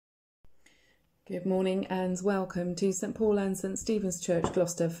Good morning and welcome to St Paul and St Stephen's Church,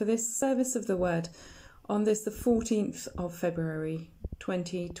 Gloucester, for this service of the Word on this the 14th of February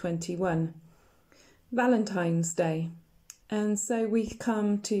 2021, Valentine's Day. And so we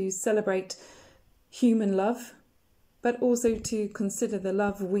come to celebrate human love, but also to consider the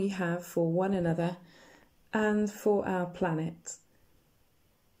love we have for one another and for our planet,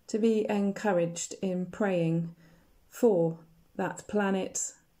 to be encouraged in praying for that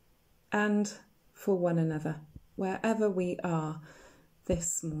planet and for one another, wherever we are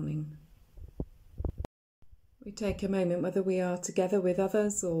this morning. We take a moment, whether we are together with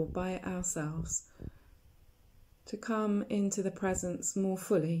others or by ourselves, to come into the presence more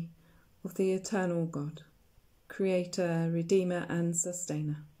fully of the eternal God, Creator, Redeemer and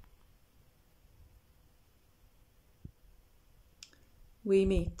Sustainer. We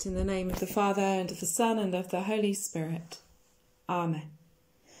meet in the name of the Father, and of the Son, and of the Holy Spirit. Amen.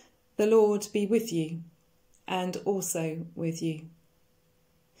 The Lord be with you, and also with you.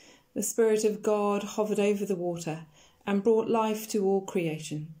 The Spirit of God hovered over the water and brought life to all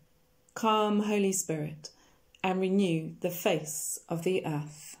creation. Come, Holy Spirit, and renew the face of the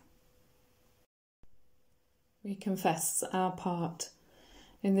earth. We confess our part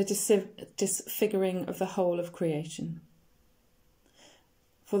in the disfiguring of the whole of creation.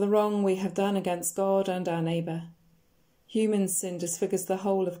 For the wrong we have done against God and our neighbour, human sin disfigures the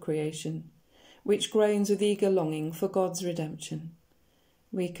whole of creation, which groans with eager longing for God's redemption.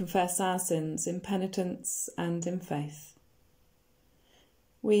 We confess our sins in penitence and in faith.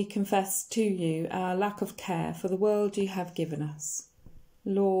 We confess to you our lack of care for the world you have given us.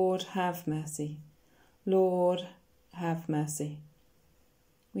 Lord, have mercy. Lord, have mercy.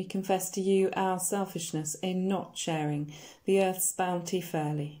 We confess to you our selfishness in not sharing the earth's bounty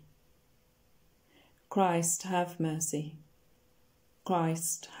fairly. Christ, have mercy.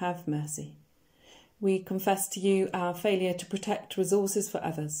 Christ, have mercy. We confess to you our failure to protect resources for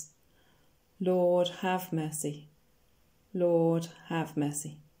others. Lord, have mercy. Lord, have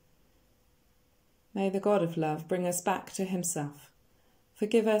mercy. May the God of love bring us back to himself,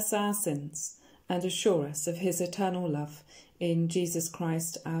 forgive us our sins, and assure us of his eternal love in Jesus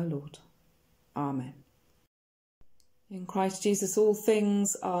Christ our Lord. Amen. In Christ Jesus all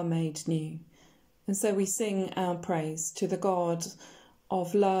things are made new. And so we sing our praise to the God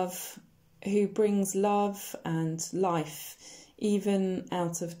of love, who brings love and life even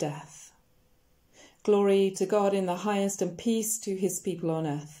out of death. Glory to God in the highest, and peace to his people on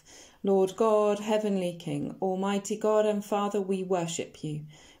earth. Lord God, heavenly King, almighty God and Father, we worship you.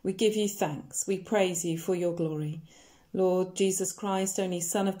 We give you thanks. We praise you for your glory. Lord Jesus Christ, only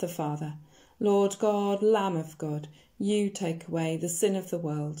Son of the Father, Lord God, Lamb of God, you take away the sin of the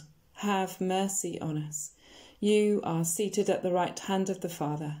world. Have mercy on us. You are seated at the right hand of the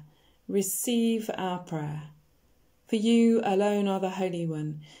Father. Receive our prayer. For you alone are the Holy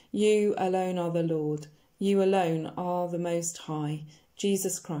One. You alone are the Lord. You alone are the Most High,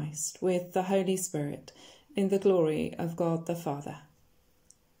 Jesus Christ, with the Holy Spirit, in the glory of God the Father.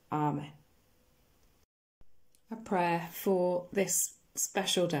 Amen. A prayer for this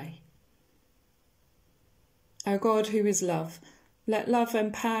special day. O God, who is love, let love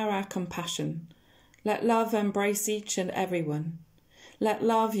empower our compassion. Let love embrace each and every one. Let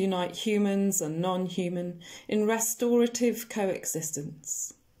love unite humans and non-human in restorative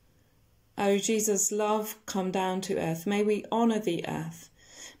coexistence. O Jesus, love, come down to earth. May we honour the earth.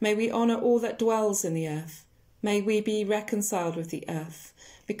 May we honour all that dwells in the earth. May we be reconciled with the earth,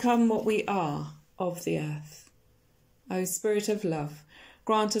 become what we are of the earth. O Spirit of love,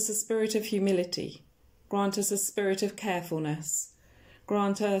 grant us a spirit of humility. Grant us a spirit of carefulness.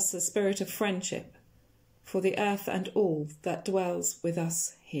 Grant us a spirit of friendship for the earth and all that dwells with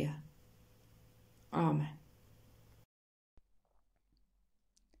us here. Amen.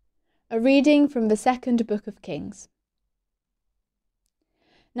 A reading from the second book of Kings.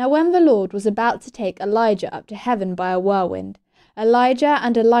 Now when the Lord was about to take Elijah up to heaven by a whirlwind, Elijah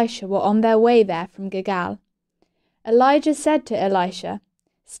and Elisha were on their way there from Gilgal. Elijah said to Elisha,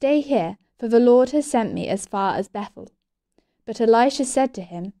 "Stay here, for the Lord has sent me as far as Bethel." But Elisha said to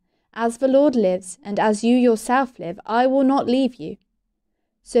him, "As the Lord lives, and as you yourself live, I will not leave you."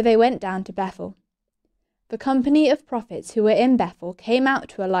 So they went down to Bethel. The company of prophets who were in Bethel came out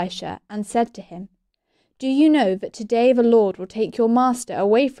to Elisha and said to him, "Do you know that today the Lord will take your master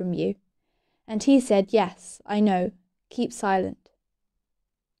away from you?" And he said, "Yes, I know. Keep silent."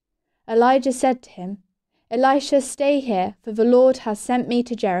 Elijah said to him, "Elisha, stay here, for the Lord has sent me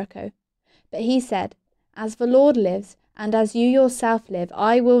to Jericho." But he said, "As the Lord lives, and as you yourself live,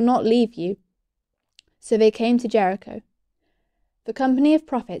 I will not leave you." So they came to Jericho. The company of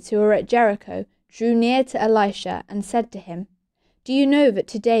prophets who were at Jericho drew near to Elisha and said to him, "Do you know that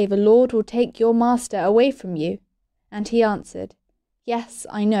today the Lord will take your master away from you?" And he answered, "Yes,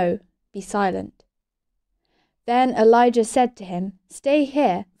 I know. Be silent." Then Elijah said to him, "Stay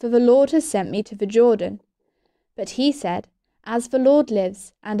here, for the Lord has sent me to the Jordan." But he said, "As the Lord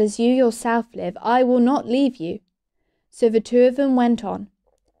lives, and as you yourself live, I will not leave you." So the two of them went on.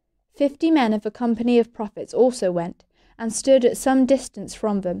 50 men of the company of prophets also went, and stood at some distance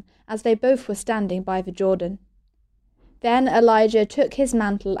from them, as they both were standing by the Jordan. Then Elijah took his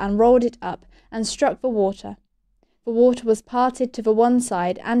mantle and rolled it up, and struck the water. The water was parted to the one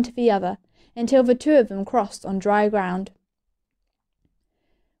side and to the other, until the two of them crossed on dry ground.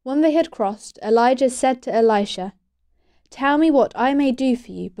 When they had crossed, Elijah said to Elisha, "Tell me what I may do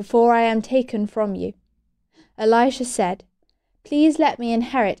for you before I am taken from you." Elisha said, "Please let me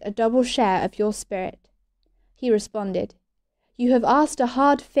inherit a double share of your spirit." He responded, "You have asked a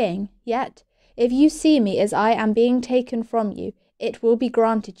hard thing, yet, if you see me as I am being taken from you, it will be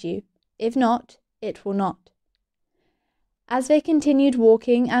granted you. If not, it will not." As they continued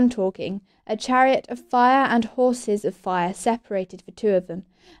walking and talking, a chariot of fire and horses of fire separated the two of them,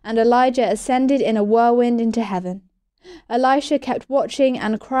 and Elijah ascended in a whirlwind into heaven. Elisha kept watching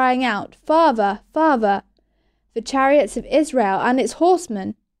and crying out, "Father, Father, the chariots of Israel and its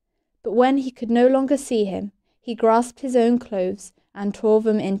horsemen!" But when he could no longer see him, he grasped his own clothes and tore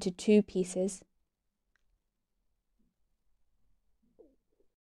them into 2 pieces.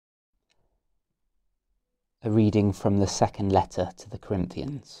 A reading from the second letter to the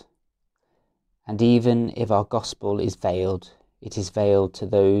Corinthians. And even if our gospel is veiled, it is veiled to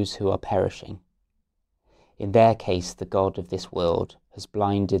those who are perishing. In their case, the God of this world has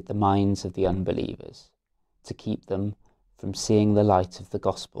blinded the minds of the unbelievers, to keep them from seeing the light of the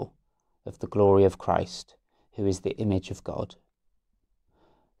gospel of the glory of Christ, who is the image of God.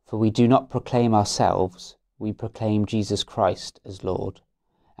 For we do not proclaim ourselves, we proclaim Jesus Christ as Lord,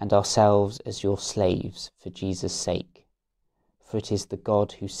 and ourselves as your slaves for Jesus' sake. For it is the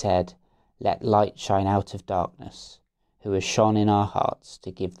God who said, "Let light shine out of darkness," who has shone in our hearts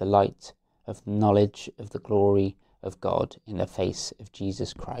to give the light of the knowledge of the glory of God in the face of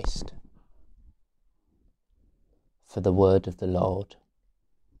Jesus Christ. For the word of the Lord.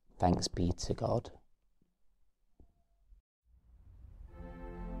 Thanks be to God.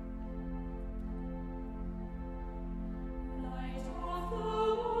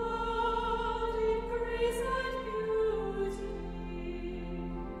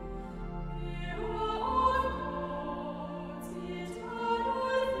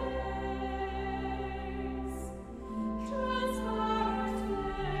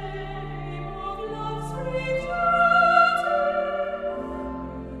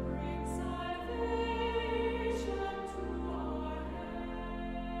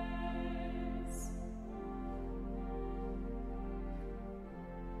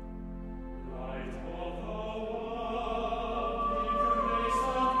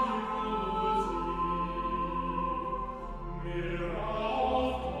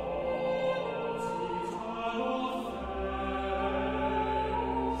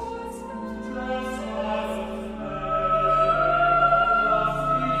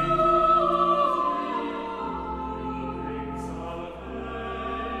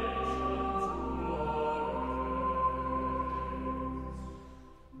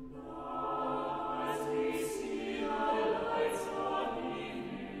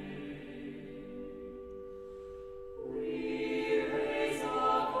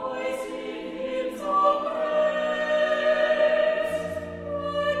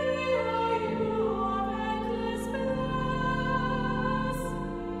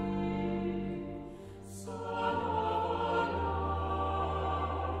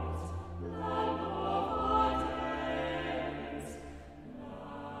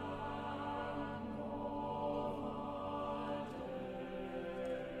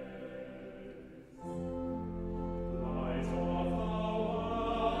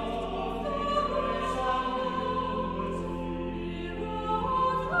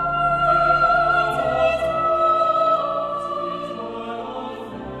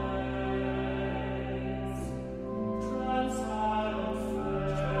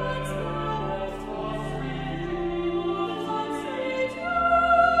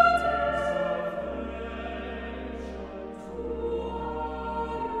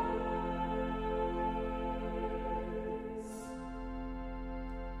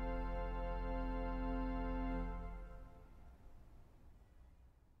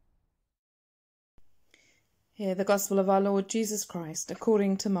 Hear the gospel of our Lord Jesus Christ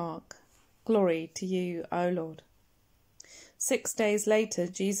according to Mark. Glory to you, O Lord. 6 days later,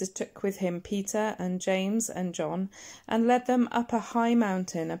 Jesus took with him Peter and James and John and led them up a high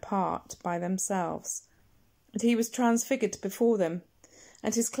mountain apart by themselves. And he was transfigured before them,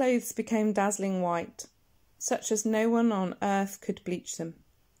 and his clothes became dazzling white, such as no one on earth could bleach them.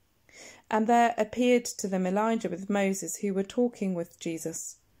 And there appeared to them Elijah with Moses, who were talking with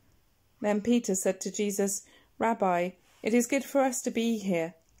Jesus. Then Peter said to Jesus, "Rabbi, it is good for us to be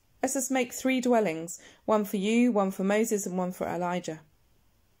here. Let us make 3 dwellings, one for you, one for Moses, and one for Elijah."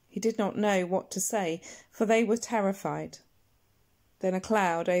 He did not know what to say, for they were terrified. Then a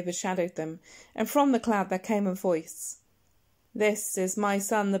cloud overshadowed them, and from the cloud there came a voice, "This is my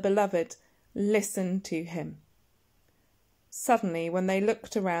Son, the Beloved. Listen to him." Suddenly, when they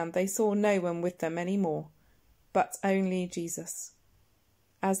looked around, they saw no one with them any more, but only Jesus.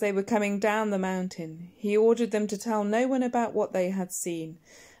 As they were coming down the mountain, he ordered them to tell no one about what they had seen,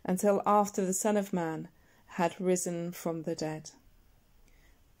 until after the Son of Man had risen from the dead.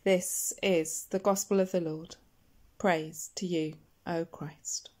 This is the Gospel of the Lord. Praise to you, O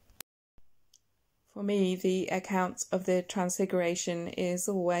Christ. For me, the account of the Transfiguration is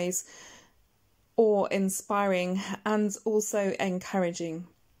always awe-inspiring and also encouraging.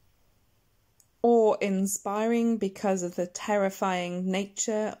 Awe-inspiring because of the terrifying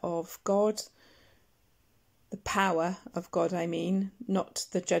nature of God, the power of God, not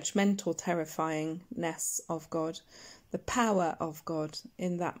the judgmental terrifyingness of God, the power of God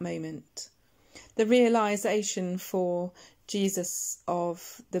in that moment. The realisation for Jesus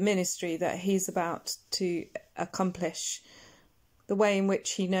of the ministry that he's about to accomplish, the way in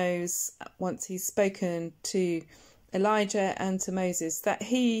which he knows, once he's spoken to Elijah and to Moses, that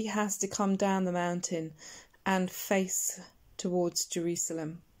he has to come down the mountain and face towards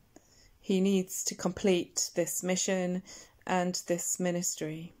Jerusalem. He needs to complete this mission and this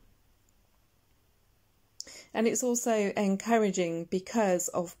ministry. And it's also encouraging because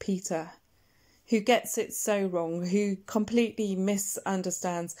of Peter, who gets it so wrong, who completely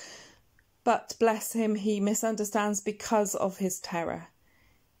misunderstands. But bless him, he misunderstands because of his terror.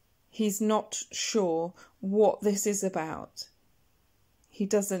 He's not sure what this is about. He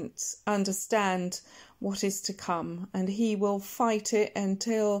doesn't understand what is to come, and he will fight it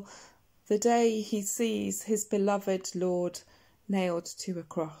until the day he sees his beloved Lord nailed to a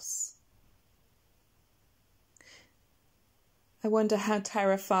cross. I wonder how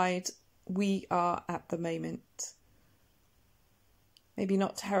terrified we are at the moment. Maybe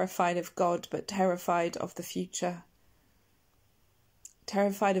not terrified of God, but terrified of the future.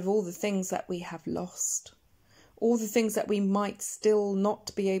 Terrified of all the things that we have lost. All the things that we might still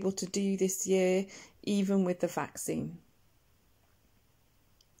not be able to do this year, even with the vaccine.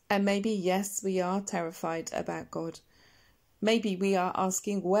 And maybe, yes, we are terrified about God. Maybe we are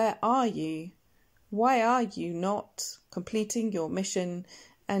asking, where are you? Why are you not completing your mission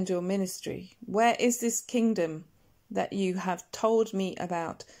and your ministry? Where is this kingdom that you have told me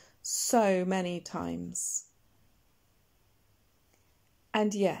about so many times?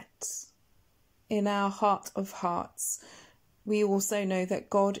 And yet, in our heart of hearts, we also know that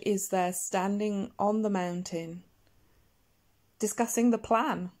God is there standing on the mountain, discussing the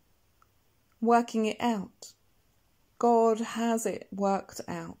plan, working it out. God has it worked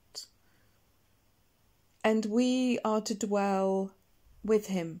out. And we are to dwell with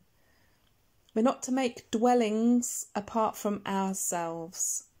him. We're not to make dwellings apart from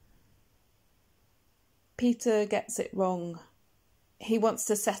ourselves. Peter gets it wrong. He wants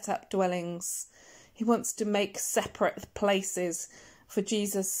to set up dwellings. He wants to make separate places for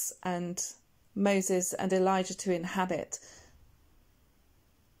Jesus and Moses and Elijah to inhabit.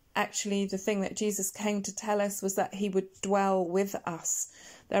 Actually, the thing that Jesus came to tell us was that he would dwell with us.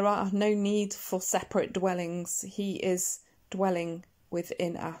 There are no need for separate dwellings. He is dwelling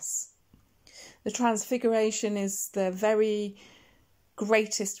within us. The Transfiguration is the very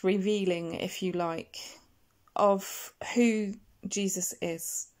greatest revealing, if you like, of who Jesus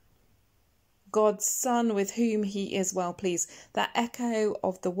is. God's Son, with whom he is well pleased. That echo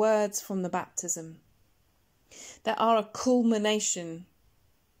of the words from the baptism that are a culmination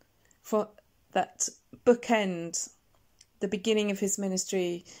for that bookend the beginning of his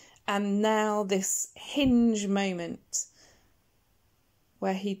ministry, and now this hinge moment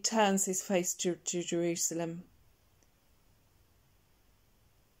where he turns his face to Jerusalem.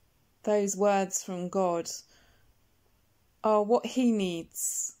 Those words from God are what he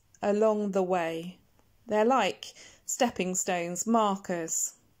needs along the way. They're like stepping stones,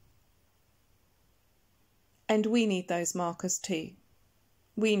 markers. And we need those markers too.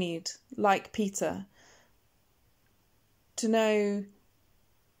 We need, like Peter, to know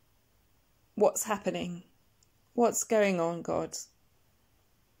what's happening, What's going on, God?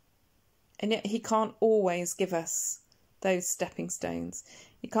 And yet he can't always give us those stepping stones.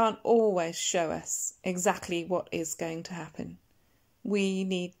 He can't always show us exactly what is going to happen. We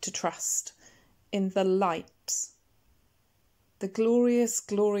need to trust in the light, the glorious,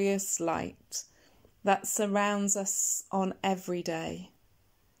 glorious light that surrounds us on every day.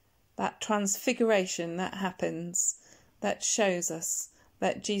 That transfiguration that happens, that shows us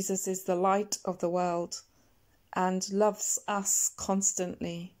that Jesus is the light of the world and loves us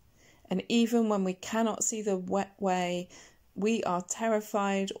constantly. And even when we cannot see the way, we are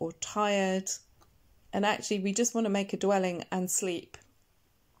terrified or tired, and actually we just want to make a dwelling and sleep,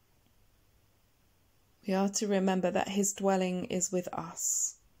 we are to remember that his dwelling is with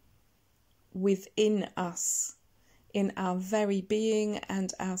us, within us, in our very being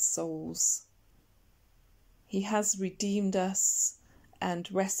and our souls. He has redeemed us and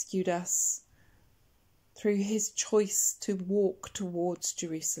rescued us through his choice to walk towards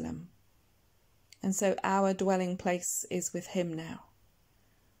Jerusalem. And so our dwelling place is with him now.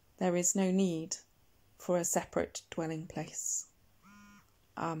 There is no need for a separate dwelling place.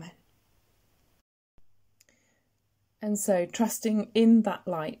 Amen. And so, trusting in that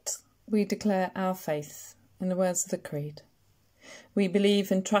light, we declare our faith in the words of the Creed. We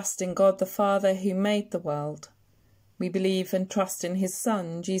believe and trust in God the Father who made the world. We believe and trust in his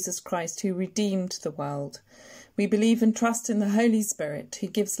Son, Jesus Christ, who redeemed the world. We believe and trust in the Holy Spirit, who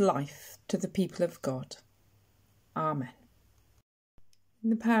gives life to the people of God. Amen. In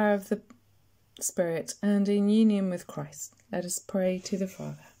the power of the Spirit and in union with Christ, let us pray to the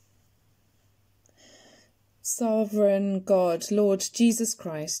Father. Sovereign God, Lord Jesus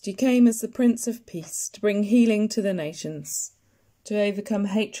Christ, you came as the Prince of Peace to bring healing to the nations, to overcome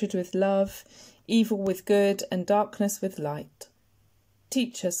hatred with love, evil with good, and darkness with light.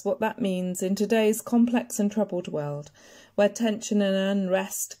 Teach us what that means in today's complex and troubled world, where tension and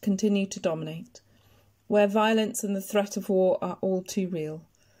unrest continue to dominate, where violence and the threat of war are all too real,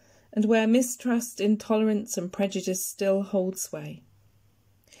 and where mistrust, intolerance and prejudice still hold sway.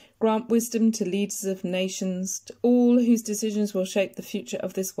 Grant wisdom to leaders of nations, to all whose decisions will shape the future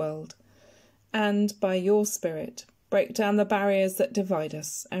of this world, and, by your Spirit, break down the barriers that divide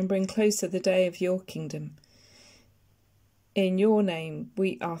us and bring closer the day of your kingdom. In your name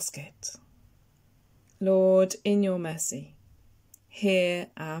we ask it. Lord, in your mercy, hear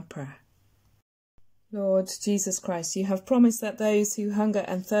our prayer. Lord Jesus Christ, you have promised that those who hunger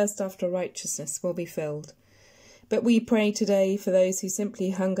and thirst after righteousness will be filled. But we pray today for those who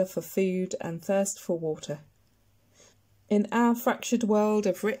simply hunger for food and thirst for water. In our fractured world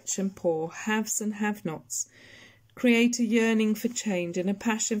of rich and poor, haves and have-nots, create a yearning for change and a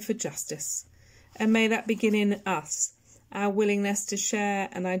passion for justice, and may that begin in us, our willingness to share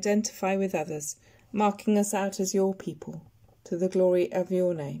and identify with others, marking us out as your people, to the glory of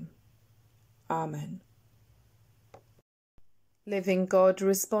your name. Amen. Living God,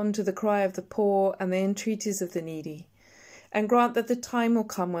 respond to the cry of the poor and the entreaties of the needy, and grant that the time will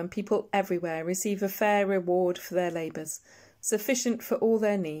come when people everywhere receive a fair reward for their labours, sufficient for all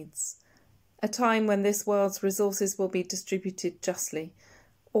their needs, a time when this world's resources will be distributed justly,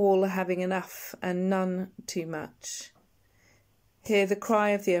 all having enough and none too much. Hear the cry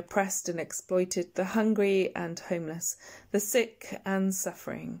of the oppressed and exploited, the hungry and homeless, the sick and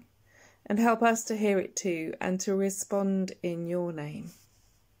suffering, and help us to hear it too and to respond in your name.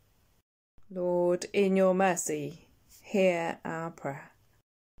 Lord, in your mercy, hear our prayer.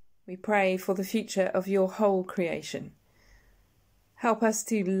 We pray for the future of your whole creation. Help us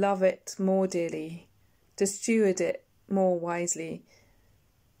to love it more dearly, to steward it more wisely,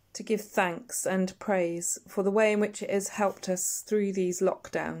 to give thanks and praise for the way in which it has helped us through these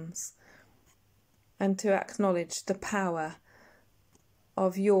lockdowns, and to acknowledge the power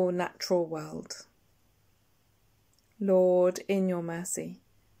of your natural world. Lord, in your mercy,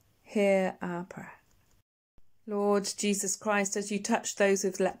 hear our prayer. Lord Jesus Christ, as you touched those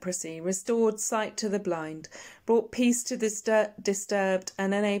with leprosy, restored sight to the blind, brought peace to the disturbed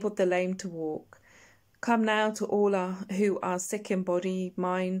and enabled the lame to walk, come now to all who are sick in body,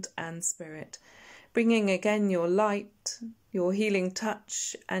 mind and spirit, bringing again your light, your healing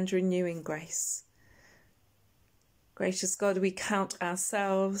touch and renewing grace. Gracious God, we count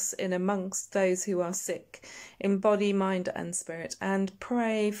ourselves in amongst those who are sick in body, mind and spirit, and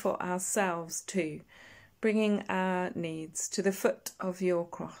pray for ourselves too, bringing our needs to the foot of your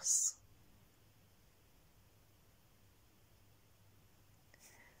cross.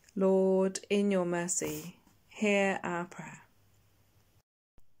 Lord, in your mercy, hear our prayer.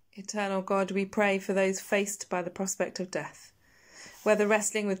 Eternal God, we pray for those faced by the prospect of death, whether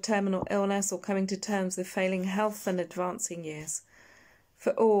wrestling with terminal illness or coming to terms with failing health and advancing years.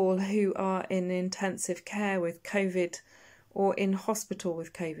 For all who are in intensive care with COVID or in hospital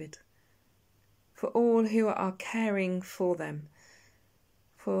with COVID. For all who are caring for them.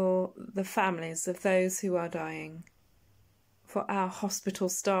 For the families of those who are dying. For our hospital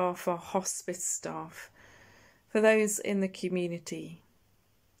staff, our hospice staff. For those in the community.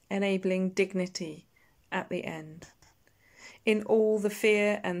 Enabling dignity at the end. In all the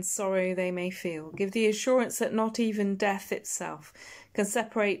fear and sorrow they may feel, give the assurance that not even death itself can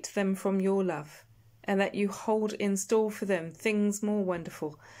separate them from your love, and that you hold in store for them things more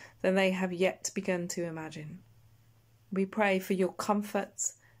wonderful than they have yet begun to imagine. We pray for your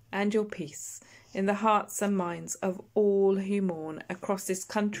comfort and your peace in the hearts and minds of all who mourn across this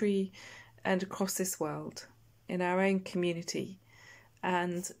country and across this world, in our own community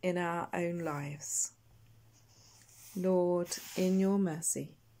and in our own lives. Lord, in your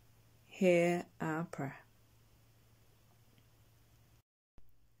mercy, hear our prayer.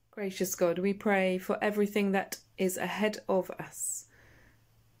 Gracious God, we pray for everything that is ahead of us.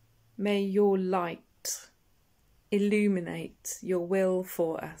 May your light illuminate your will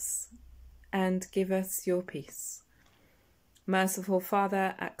for us and give us your peace. Merciful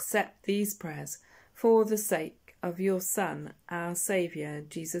Father, accept these prayers for the sake of your Son, our Saviour,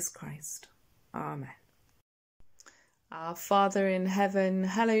 Jesus Christ. Amen. Our Father in heaven,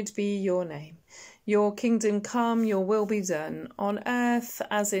 hallowed be your name. Your kingdom come, your will be done, on earth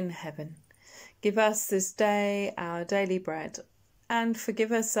as in heaven. Give us this day our daily bread, and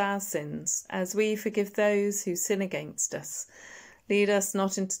forgive us our sins, as we forgive those who sin against us. Lead us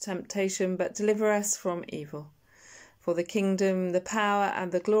not into temptation, but deliver us from evil. For the kingdom, the power,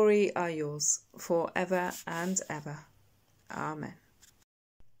 and the glory are yours, for ever and ever. Amen.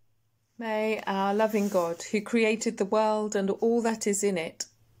 May our loving God, who created the world and all that is in it,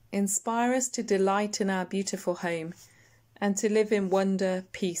 inspire us to delight in our beautiful home and to live in wonder,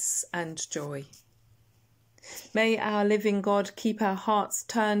 peace and joy. May our living God keep our hearts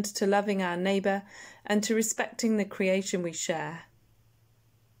turned to loving our neighbour and to respecting the creation we share.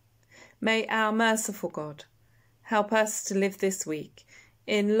 May our merciful God help us to live this week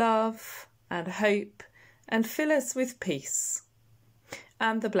in love and hope and fill us with peace.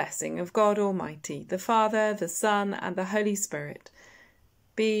 And the blessing of God Almighty, the Father, the Son, and the Holy Spirit,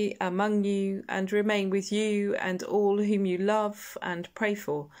 be among you and remain with you and all whom you love and pray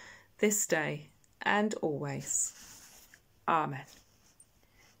for this day and always. Amen.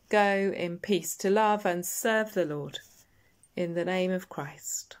 Go in peace to love and serve the Lord. In the name of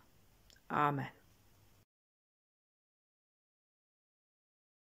Christ. Amen.